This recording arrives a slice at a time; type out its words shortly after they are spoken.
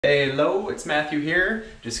Hello, it's Matthew here.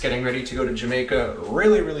 Just getting ready to go to Jamaica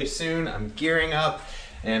really soon. I'm gearing up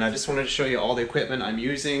and I just wanted to show you all the equipment I'm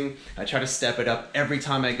using. I try to step it up every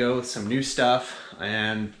time I go with some new stuff,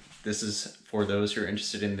 and this is for those who are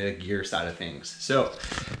interested in the gear side of things. So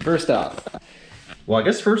first off,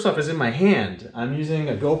 first off is in my hand. I'm using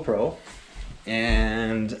a GoPro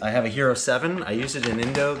and I have a Hero 7. I used it in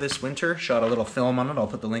Indo this winter, shot a little film on it. I'll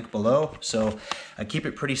put the link below. So I keep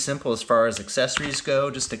it pretty simple as far as accessories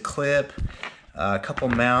go, just a clip, a couple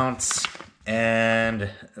mounts, and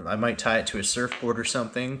I might tie it to a surfboard or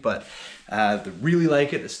something, but I really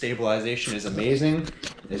like it. The stabilization is amazing.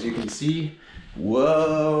 As you can see,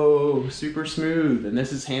 whoa, super smooth, and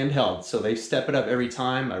this is handheld, so they step it up every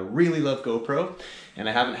time. I really love GoPro, and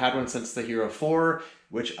I haven't had one since the Hero 4,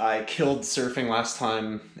 which I killed surfing last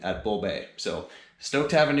time at Bull Bay. So stoked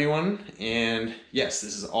to have a new one, and yes,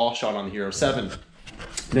 this is all shot on the Hero 7.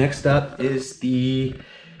 Next up is the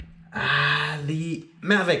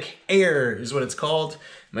Mavic Air is what it's called.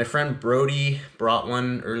 My friend Brody brought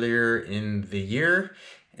one earlier in the year,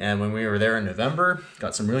 and when we were there in November,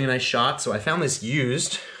 got some really nice shots. So I found this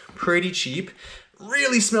used, pretty cheap.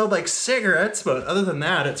 Really smelled like cigarettes, but other than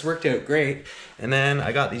that, it's worked out great. And then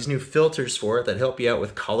I got these new filters for it that help you out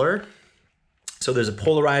with color. So there's a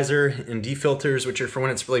polarizer and defilters, which are for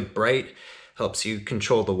when it's really bright, helps you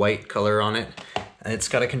control the white color on it. And it's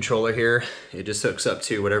got a controller here. It just hooks up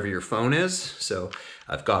to whatever your phone is. So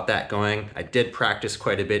I've got that going. I did practice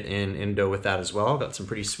quite a bit in Indo with that as well. Got some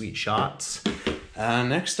pretty sweet shots.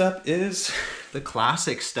 Next up is the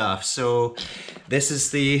classic stuff. So this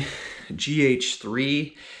is the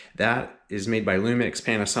GH3. That is made by Lumix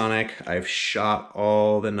Panasonic. I've shot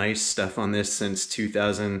all the nice stuff on this since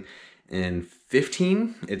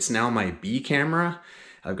 2015. It's now my B camera.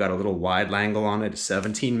 I've got a little wide angle on it,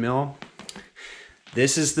 17 mil.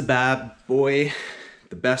 This is the bad boy,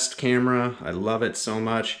 the best camera. I love it so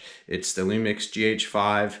much. It's the Lumix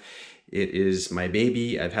GH5. It is my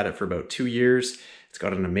baby. I've had it for about 2 years. It's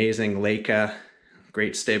got an amazing Leica,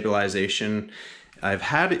 great stabilization. I've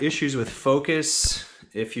had issues with focus.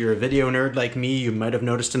 If you're a video nerd like me, you might have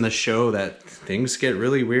noticed in the show that things get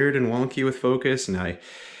really weird and wonky with focus, and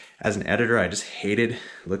as an editor, I just hated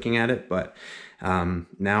looking at it, but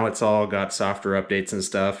now it's all got software updates and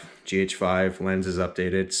stuff. GH5 lens is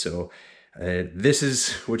updated, so this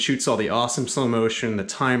is what shoots all the awesome slow motion, the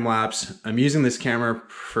time lapse. I'm using this camera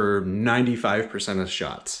for 95% of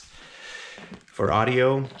shots. For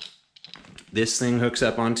audio, this thing hooks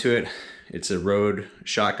up onto it. It's a Rode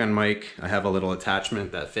shotgun mic. I have a little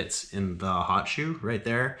attachment that fits in the hot shoe right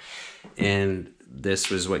there. And this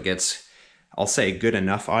was what gets, I'll say, good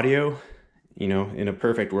enough audio. You know, in a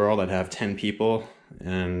perfect world, I'd have 10 people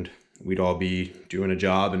and we'd all be doing a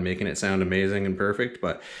job and making it sound amazing and perfect.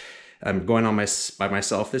 But I'm going on by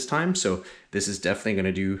myself this time, so this is definitely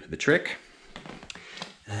gonna do the trick.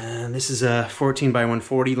 And this is a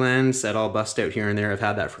 14x140 lens that I'll bust out here and there. I've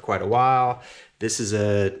had that for quite a while. This is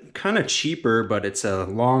a kind of cheaper, but it's a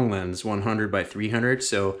long lens, 100x300,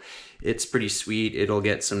 so it's pretty sweet. It'll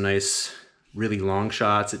get some nice, really long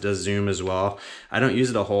shots. It does zoom as well. I don't use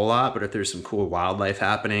it a whole lot, but if there's some cool wildlife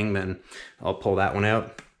happening, then I'll pull that one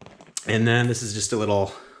out. And then this is just a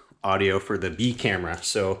little audio for the B camera.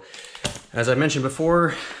 So as I mentioned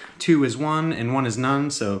before, 2 is 1 and 1 is none.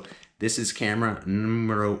 So this is camera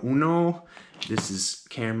numero uno. This is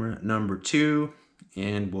camera number 2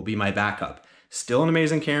 and will be my backup. Still an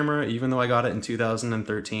amazing camera, even though I got it in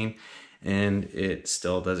 2013, and it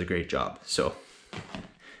still does a great job. So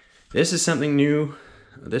this is something new.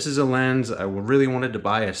 This is a lens. I really wanted to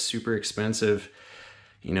buy a super expensive,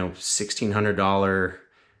 you know, $1,600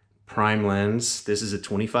 prime lens. This is a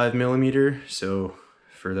 25mm, so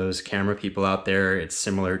for those camera people out there, it's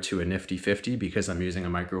similar to a nifty 50 because I'm using a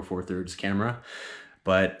micro four thirds camera.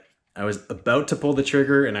 But I was about to pull the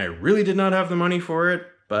trigger and I really did not have the money for it,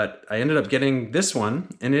 but I ended up getting this one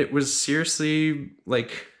and it was seriously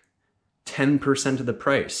like 10% of the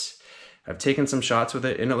price. I've taken some shots with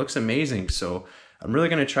it and it looks amazing, so I'm really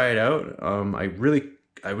gonna try it out.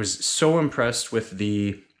 I was so impressed with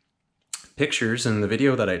the pictures and the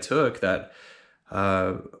video that I took that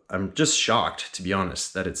I'm just shocked, to be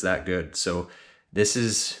honest, that it's that good. So this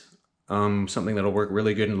is something that'll work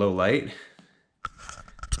really good in low light,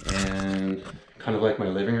 and kind of like my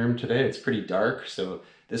living room today, it's pretty dark, so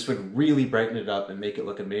this would really brighten it up and make it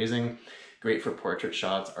look amazing. Great for portrait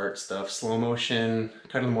shots, art stuff, slow motion,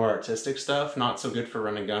 kind of more artistic stuff. Not so good for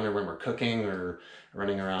run and gun or when we're cooking or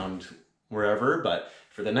running around wherever, but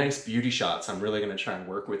for the nice beauty shots, I'm really gonna try and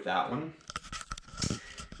work with that one.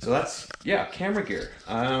 So that's, yeah, camera gear.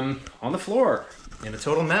 On the floor, in a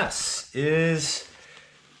total mess, is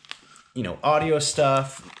you know, audio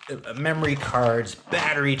stuff, memory cards,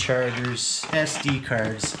 battery chargers, SD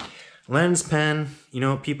cards, lens pen. You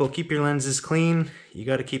know, people, keep your lenses clean. You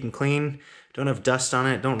got to keep them clean. Don't have dust on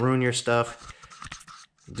it. Don't ruin your stuff.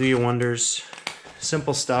 Do you wonders.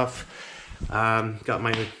 Simple stuff. Got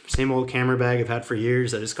my same old camera bag I've had for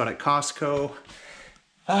years. I just got at Costco.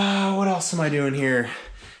 What else am I doing here?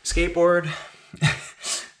 Skateboard.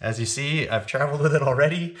 As you see, I've traveled with it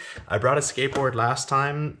already. I brought a skateboard last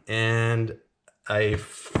time and I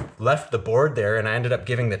left the board there and I ended up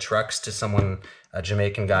giving the trucks to someone, a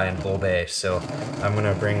Jamaican guy in Bull Bay. So I'm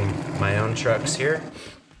gonna bring my own trucks here.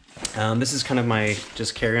 This is kind of my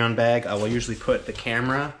just carry-on bag. I will usually put the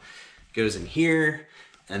camera, goes in here,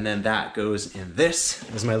 and then that goes in this.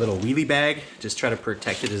 This is my little wheelie bag. Just try to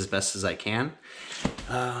protect it as best as I can.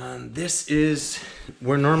 This is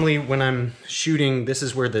where normally when I'm shooting, this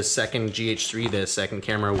is where the second GH3, the second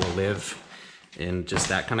camera, will live in just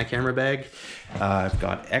that kind of camera bag. I've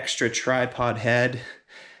got extra tripod head.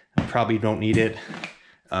 I probably don't need it.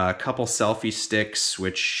 A couple selfie sticks,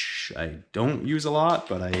 which I don't use a lot,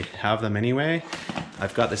 but I have them anyway.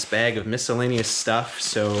 I've got this bag of miscellaneous stuff.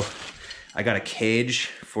 So I got a cage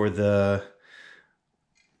for the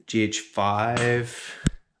GH5.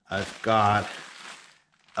 I've got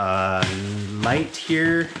a light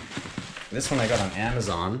here. This one I got on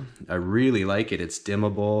Amazon. I really like it. It's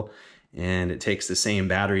dimmable and it takes the same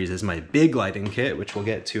batteries as my big lighting kit, which we'll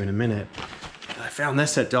get to in a minute. I found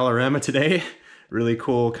this at Dollarama today. Really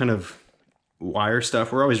cool kind of wire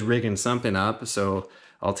stuff. We're always rigging something up, so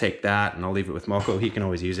I'll take that and I'll leave it with Moko. He can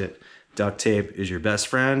always use it. Duct tape is your best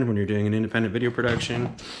friend when you're doing an independent video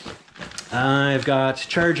production. I've got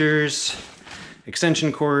chargers,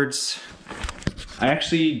 extension cords.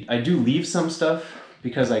 I do leave some stuff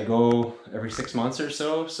because I go every 6 months or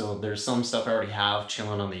so. So there's some stuff I already have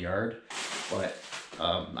chilling on the yard, but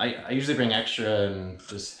I usually bring extra and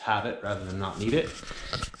just have it rather than not need it.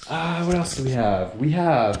 What else do we have? We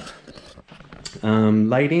have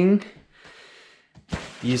lighting.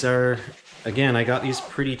 These are, again, I got these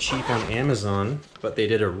pretty cheap on Amazon, but they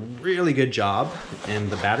did a really good job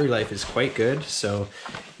and the battery life is quite good. So,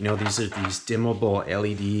 you know, these are these dimmable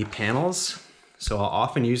LED panels. So I'll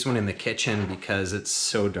often use one in the kitchen because it's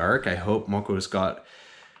so dark. I hope Moko's got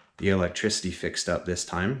the electricity fixed up this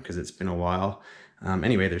time because it's been a while.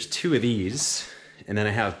 Anyway, there's 2 of these, and then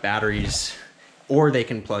I have batteries, or they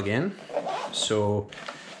can plug in. So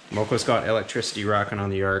Moko's got electricity rocking on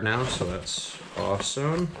the yard now, so that's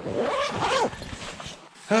awesome.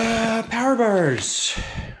 Power bars,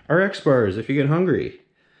 RX bars if you get hungry.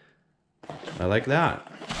 I like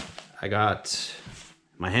that. I got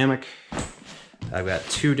my hammock. I've got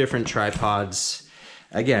 2 different tripods.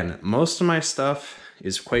 Again, most of my stuff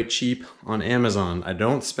is quite cheap on Amazon. I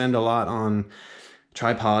don't spend a lot on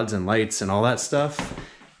tripods and lights and all that stuff.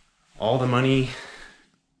 All the money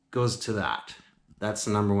goes to that. That's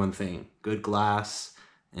the number one thing. Good glass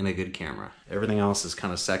and a good camera. Everything else is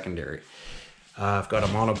kind of secondary. I've got a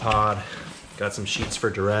monopod, got some sheets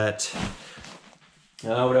for Durette.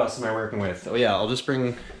 What else am I working with? Oh yeah, I'll just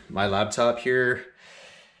bring my laptop here.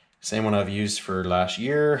 Same one I've used for last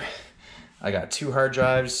year. I got 2 hard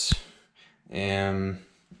drives and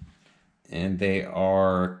they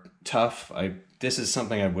are tough. This is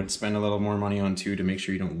something I would spend a little more money on too, to make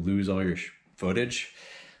sure you don't lose all your footage.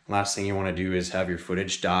 Last thing you want to do is have your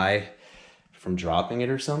footage die from dropping it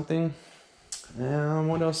or something.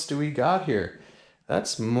 What else do we got here?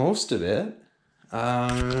 That's most of it.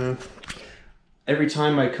 Every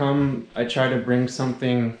time I come, I try to bring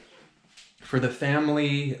something for the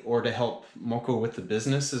family or to help Moko with the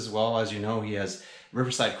business as well. As you know, he has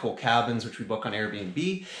Riverside Cool Cabins, which we book on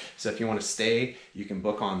Airbnb. So if you want to stay, you can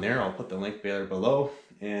book on there. I'll put the link there below.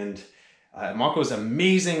 And Moko is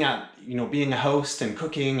amazing at, you know, being a host and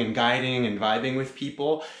cooking and guiding and vibing with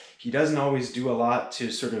people. He doesn't always do a lot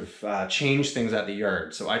to sort of change things at the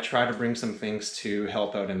yard. So I try to bring some things to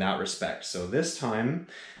help out in that respect. So this time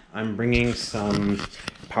I'm bringing some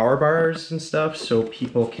power bars and stuff so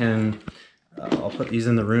people can, I'll put these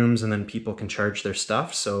in the rooms and then people can charge their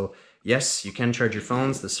stuff. So yes, you can charge your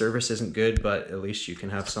phones. The service isn't good, but at least you can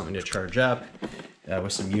have something to charge up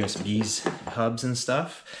with some USBs, hubs and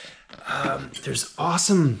stuff. There's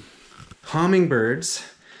awesome hummingbirds,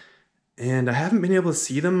 and I haven't been able to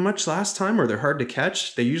see them much last time, or they're hard to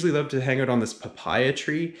catch. They usually love to hang out on this papaya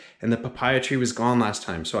tree, and the papaya tree was gone last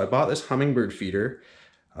time. So I bought this hummingbird feeder.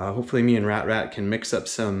 Hopefully me and Rat can mix up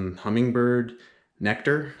some hummingbird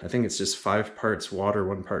nectar. I think it's just 5 parts water,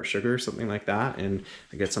 1 part sugar, something like that. And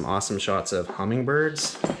I get some awesome shots of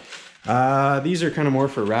hummingbirds. These are kind of more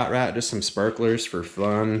for Rat, just some sparklers for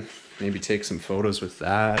fun. Maybe take some photos with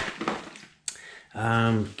that.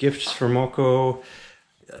 Gifts for Moko.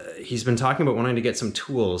 He's been talking about wanting to get some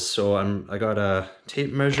tools, so I got a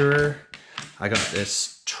tape measure, I got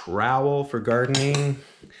this trowel for gardening,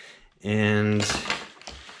 and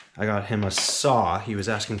I got him a saw. He was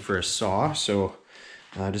asking for a saw, so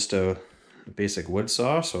just a basic wood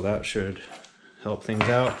saw, so that should help things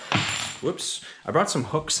out. Whoops. I brought some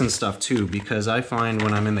hooks and stuff too, because I find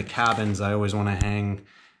when I'm in the cabins, I always want to hang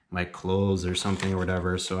my clothes or something or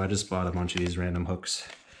whatever, so I just bought a bunch of these random hooks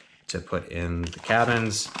to put in the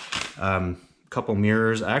cabins. Couple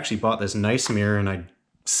mirrors. I actually bought this nice mirror and I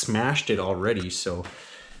smashed it already, so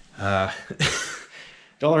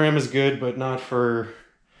Dollarama is good, but not for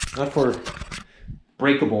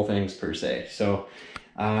breakable things per se. So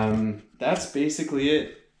that's basically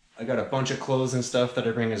it. I got a bunch of clothes and stuff that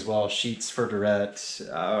I bring as well. Sheets for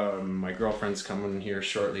Dorette. My girlfriend's coming here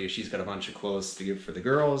shortly. She's got a bunch of clothes to give for the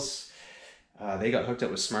girls. They got hooked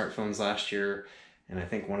up with smartphones last year, and I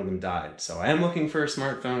think one of them died. So I am looking for a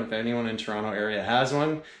smartphone. If anyone in Toronto area has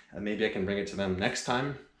one, maybe I can bring it to them next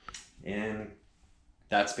time. And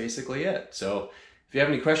that's basically it. So if you have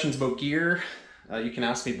any questions about gear, you can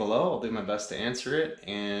ask me below. I'll do my best to answer it.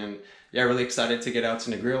 And yeah, really excited to get out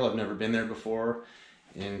to Negril. I've never been there before.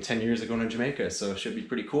 In 10 years of going to Jamaica, so it should be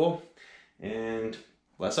pretty cool. And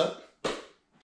bless up.